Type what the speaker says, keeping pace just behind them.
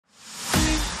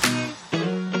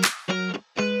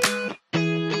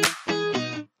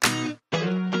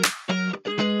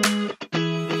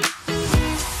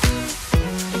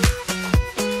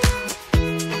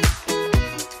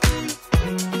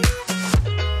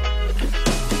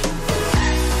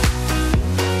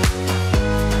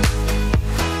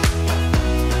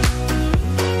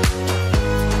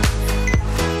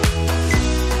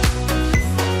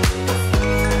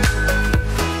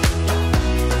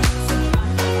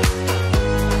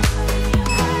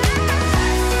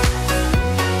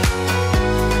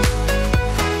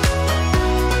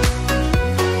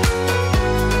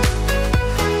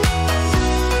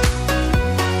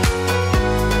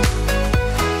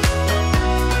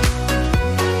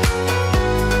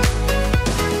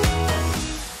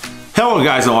Hello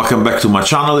guys and welcome back to my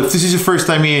channel. If this is your first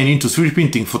time here and into 3D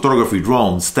printing, photography,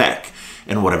 drones, tech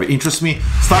and whatever interests me,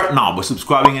 start now by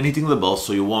subscribing and hitting the bell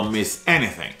so you won't miss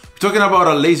anything. We're talking about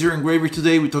a laser engraver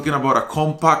today. We're talking about a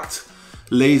compact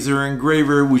laser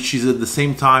engraver which is at the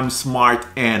same time smart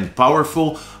and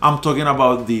powerful. I'm talking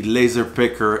about the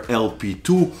LaserPecker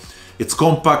LP2. It's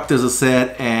compact, as I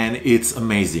said, and it's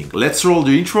amazing. Let's roll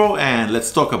the intro and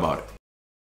let's talk about it.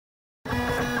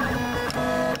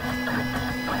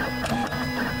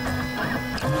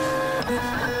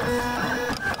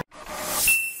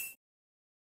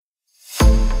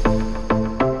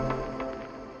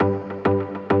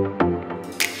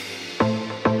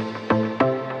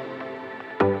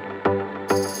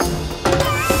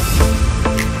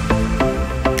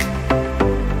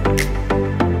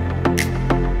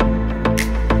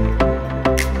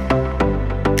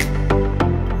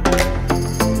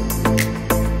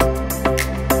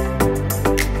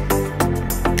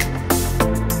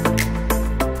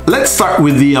 Let's start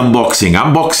with the unboxing.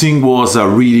 Unboxing was a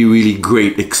really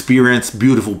great experience.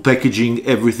 Beautiful packaging,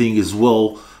 everything is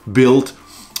well built,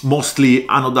 mostly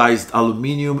anodized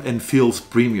aluminum and feels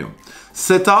premium.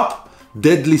 Setup,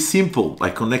 deadly simple. I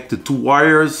connected two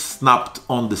wires, snapped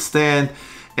on the stand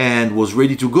and was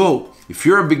ready to go. If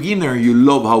you're a beginner, you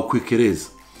love how quick it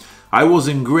is. I was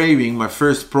engraving my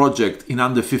first project in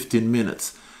under 15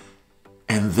 minutes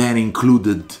and then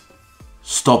included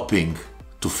stopping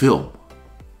to film.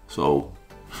 So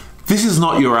this is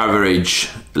not your average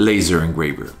laser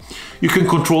engraver. You can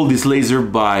control this laser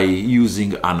by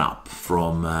using an app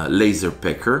from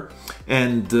LaserPecker,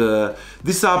 and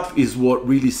this app is what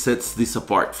really sets this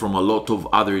apart from a lot of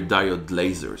other diode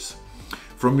lasers.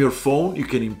 From your phone you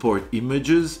can import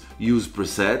images, use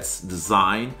presets,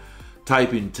 design,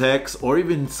 type in text, or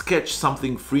even sketch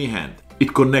something freehand.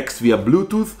 It connects via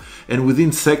Bluetooth, and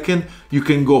within seconds you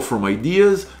can go from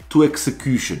ideas to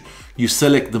execution. You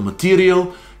select the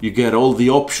material, you get all the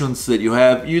options that you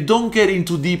have. You don't get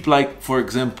into deep, like for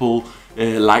example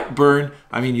light burn.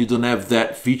 I mean, you don't have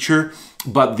that feature,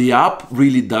 but the app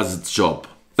really does its job.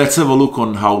 Let's have a look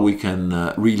on how we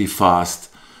can really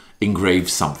fast engrave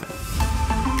something.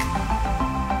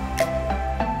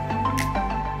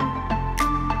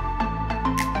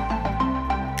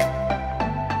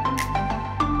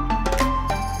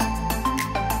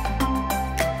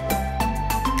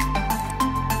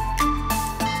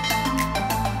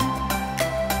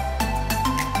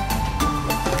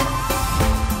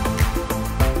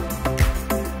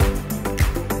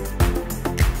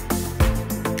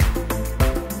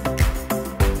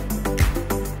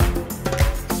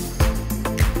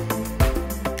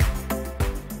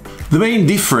 The main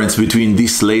difference between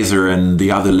this laser and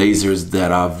the other lasers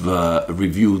that I've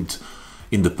reviewed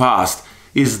in the past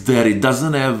is that it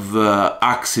doesn't have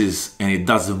axis and it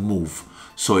doesn't move.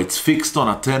 So it's fixed on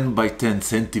a 10 by 10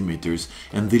 centimeters,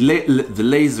 and the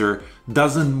laser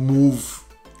doesn't move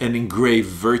and engrave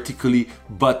vertically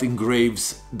but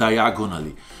engraves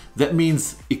diagonally. That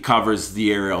means it covers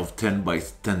the area of 10 by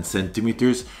 10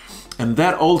 centimeters, and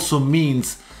that also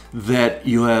means that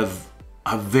you have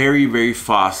a very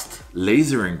fast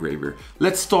laser engraver.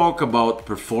 Let's talk about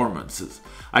performances.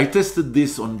 I tested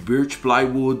this on birch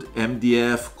plywood,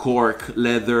 MDF, cork,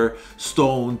 leather,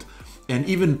 stoned, and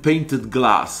even painted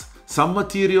glass. Some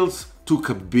materials took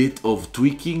a bit of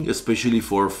tweaking, especially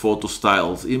for photo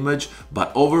styles image,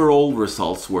 but overall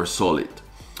results were solid.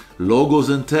 Logos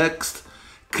and text,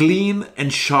 clean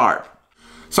and sharp.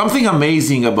 Something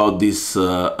amazing about this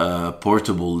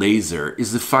portable laser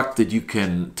is the fact that you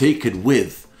can take it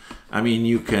with. I mean,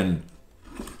 you can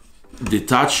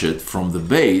detach it from the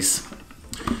base.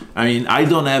 I mean, I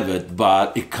don't have it,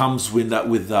 but it comes with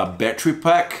a battery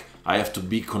pack. I have to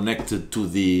be connected to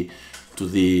the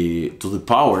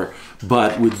power,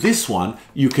 but with this one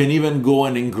you can even go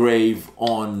and engrave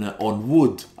on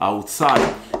wood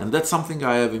outside, and that's something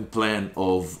I have in plan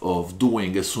of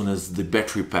doing as soon as the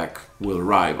battery pack will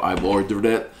arrive. I've ordered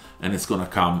it and it's gonna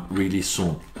come really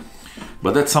soon,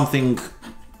 but that's something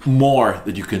more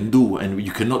that you can do and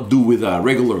you cannot do with a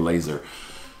regular laser.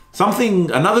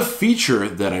 Another feature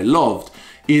that I loved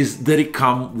is that it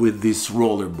comes with this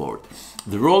roller board.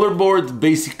 The roller board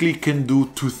basically can do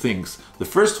two things. The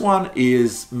first one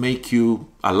is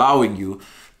allowing you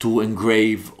to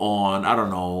engrave on, I don't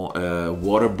know,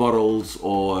 water bottles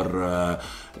or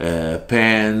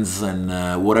pans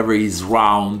and whatever is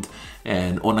round,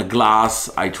 and on a glass.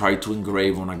 I tried to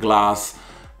engrave on a glass.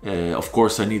 Of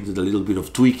course, I needed a little bit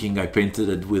of tweaking. I painted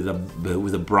it with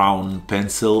a brown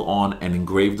pencil on and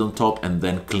engraved on top, and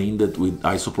then cleaned it with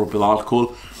isopropyl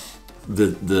alcohol.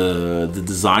 the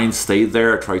design stayed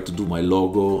there. I tried to do my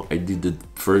logo. I did it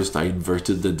first, I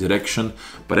inverted the direction,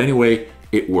 but anyway,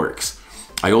 it works.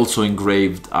 I also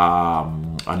engraved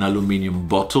an aluminum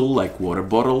bottle, like water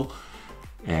bottle,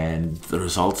 and the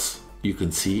results you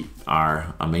can see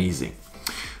are amazing.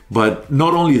 But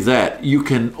not only that, you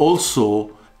can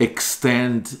also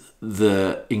extend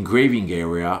the engraving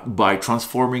area by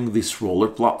transforming this roller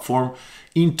platform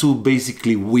into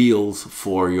basically wheels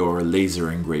for your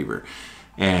laser engraver.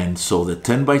 And so the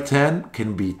 10 by 10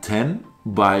 can be 10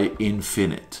 by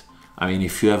infinite. I mean,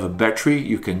 if you have a battery,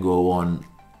 you can go on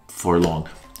for long.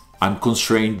 I'm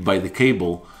constrained by the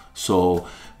cable, so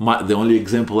the only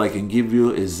example I can give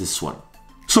you is this one.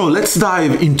 So let's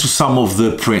dive into some of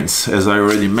the prints. As I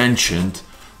already mentioned,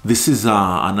 this is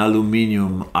an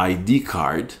aluminum ID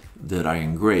card that I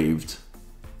engraved.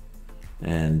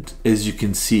 And as you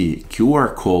can see,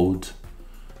 QR code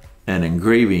and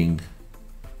engraving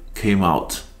came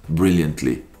out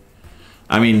brilliantly.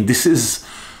 I mean, this is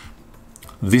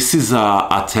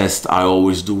a test I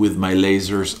always do with my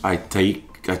lasers. I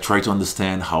try to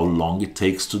understand how long it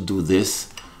takes to do this,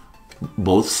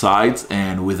 both sides,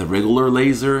 and with a regular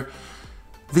laser,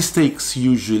 this takes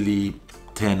usually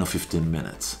 10 or 15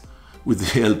 minutes. With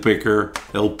the LaserPecker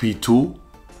LP2,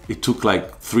 it took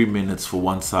like 3 minutes for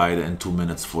one side and 2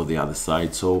 minutes for the other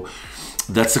side. So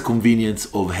that's the convenience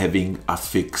of having a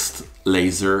fixed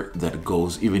laser that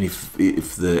goes, even if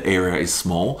the area is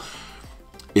small,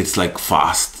 it's like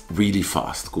fast, really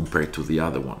fast compared to the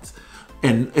other ones.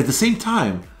 And at the same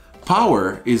time,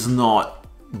 power is not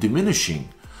diminishing.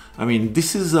 I mean,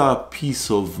 this is a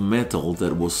piece of metal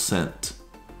that was sent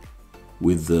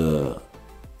with the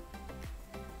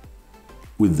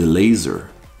laser,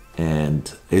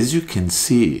 and as you can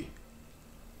see,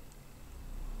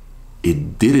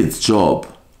 it did its job,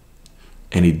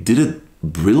 and it did it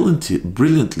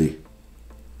brilliantly.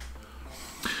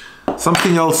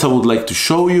 Something else I would like to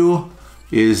show you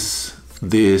is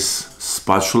this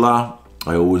spatula.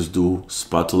 I always do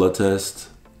spatula test.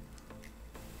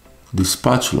 The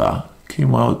spatula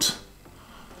came out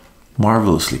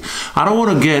marvelously. I don't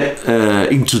want to get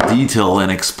into detail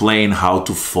and explain how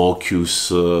to focus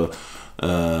the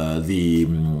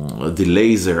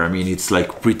laser. I mean, it's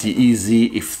like pretty easy.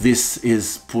 If this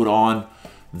is put on,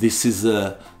 this is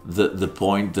the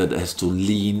point that has to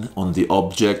lean on the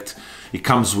object. It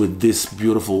comes with this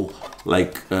beautiful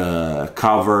like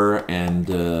cover and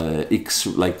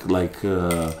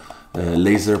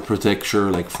laser protector,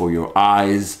 like for your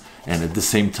eyes, and at the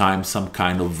same time some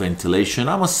kind of ventilation.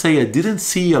 I must say I didn't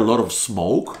see a lot of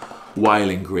smoke while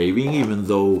engraving, even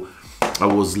though I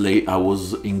was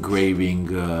engraving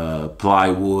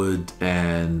plywood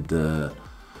and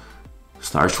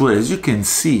starch wood. As you can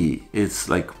see, it's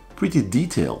like pretty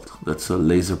detailed. That's a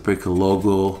LaserPecker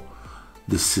logo.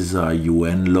 This is a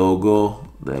UN logo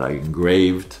that I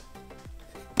engraved.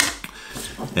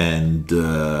 And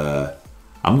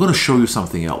I'm gonna show you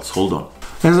something else. Hold on.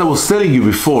 As I was telling you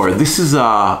before, this is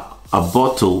a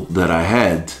bottle that I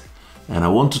had, and I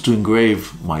wanted to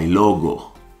engrave my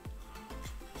logo.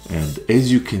 And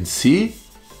as you can see,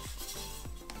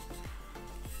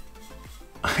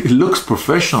 it looks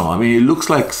professional. I mean, it looks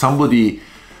like somebody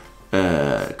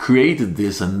created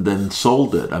this and then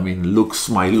sold it. I mean,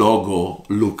 my logo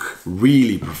look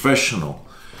really professional.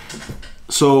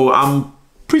 So I'm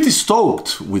pretty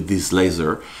stoked with this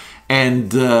laser,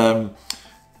 and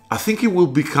I think it will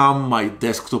become my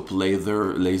desktop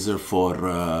laser for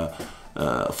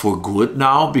good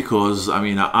now, because I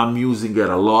mean, I'm using it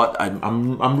a lot.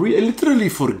 I'm literally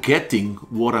forgetting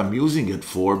what I'm using it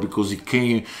for, because it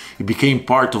became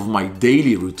part of my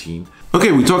daily routine.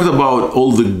 Okay, we talked about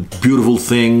all the beautiful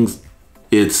things.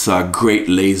 It's a great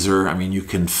laser. I mean, you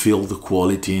can feel the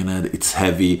quality in it. It's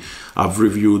heavy. I've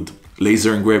reviewed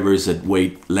laser engravers that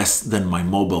weigh less than my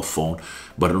mobile phone,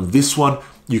 but on this one,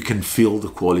 you can feel the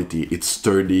quality. It's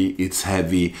sturdy, it's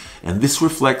heavy, and this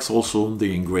reflects also on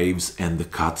the engraves and the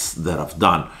cuts that I've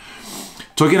done.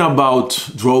 Talking about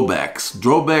drawbacks,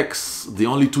 the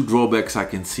only two drawbacks I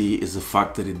can see is the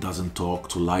fact that it doesn't talk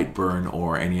to Lightburn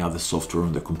or any other software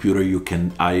on the computer.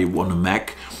 On a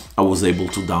Mac, I was able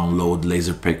to download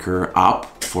LaserPecker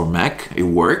app for Mac. It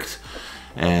worked,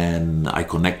 and I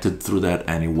connected through that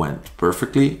and it went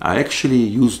perfectly. I actually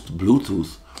used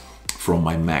Bluetooth from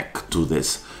my Mac to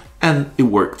this, and it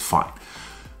worked fine.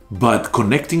 But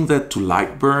connecting that to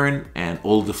Lightburn and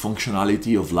all the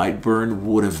functionality of Lightburn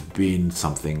would have been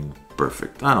something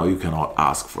perfect. I know you cannot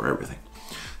ask for everything.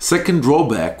 Second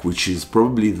drawback, which is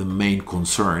probably the main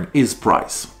concern, is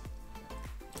price.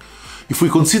 If we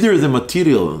consider the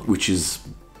material which is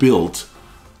built,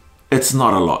 it's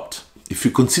not a lot. if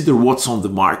you consider what's on the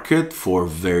market for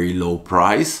very low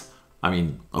price, I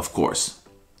mean, of course,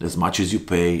 as much as you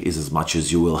pay is as much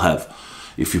as you will have.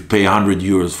 If you pay 100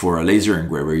 euros for a laser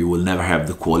engraver, you will never have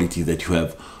the quality that you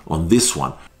have on this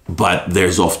one. But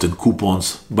there's often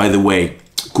coupons. By the way,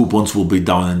 coupons will be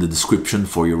down in the description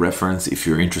for your reference if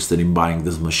you're interested in buying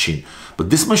this machine. But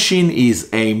this machine is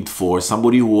aimed for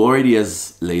somebody who already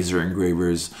has laser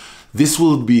engravers. This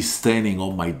will be standing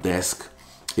on my desk.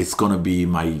 It's gonna be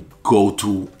my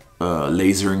go-to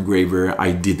laser engraver.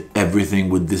 I did everything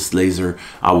with this laser.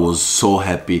 I was so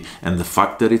happy, and the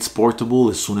fact that it's portable,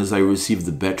 as soon as I receive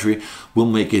the battery, will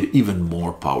make it even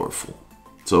more powerful.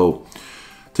 So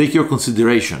take your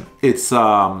consideration. It's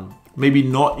maybe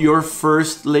not your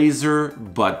first laser,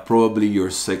 but probably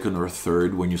your second or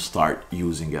third when you start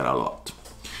using it a lot.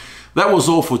 That was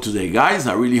all for today, guys.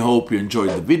 I really hope you enjoyed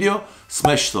the video.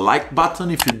 Smash the like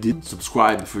button if you did,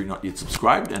 subscribe if you're not yet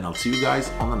subscribed, and I'll see you guys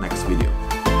on the next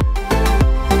video.